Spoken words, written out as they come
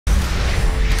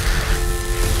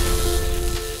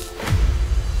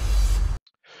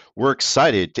We're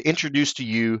excited to introduce to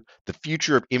you the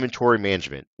future of inventory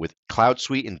management with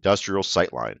CloudSuite Industrial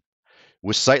Syteline.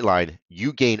 With Syteline,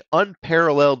 you gain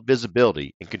unparalleled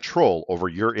visibility and control over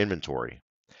your inventory.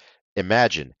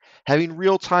 Imagine having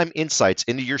real-time insights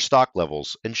into your stock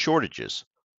levels and shortages,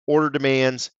 order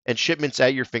demands, and shipments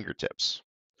at your fingertips.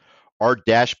 Our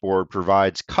dashboard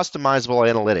provides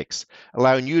customizable analytics,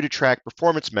 allowing you to track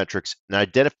performance metrics and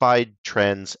identify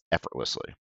trends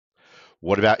effortlessly.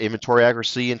 What about inventory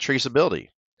accuracy and traceability?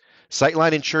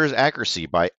 Syteline ensures accuracy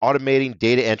by automating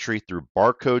data entry through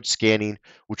barcode scanning,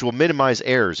 which will minimize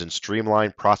errors and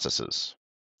streamline processes.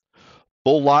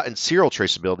 Full lot and serial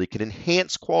traceability can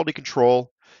enhance quality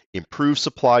control, improve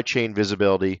supply chain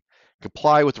visibility,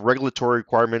 comply with regulatory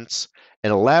requirements,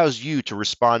 and allows you to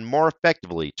respond more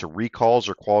effectively to recalls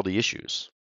or quality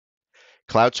issues.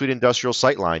 CloudSuite Industrial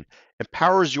Syteline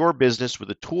empowers your business with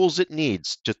the tools it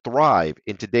needs to thrive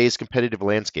in today's competitive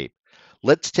landscape.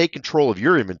 Let's take control of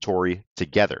your inventory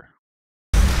together.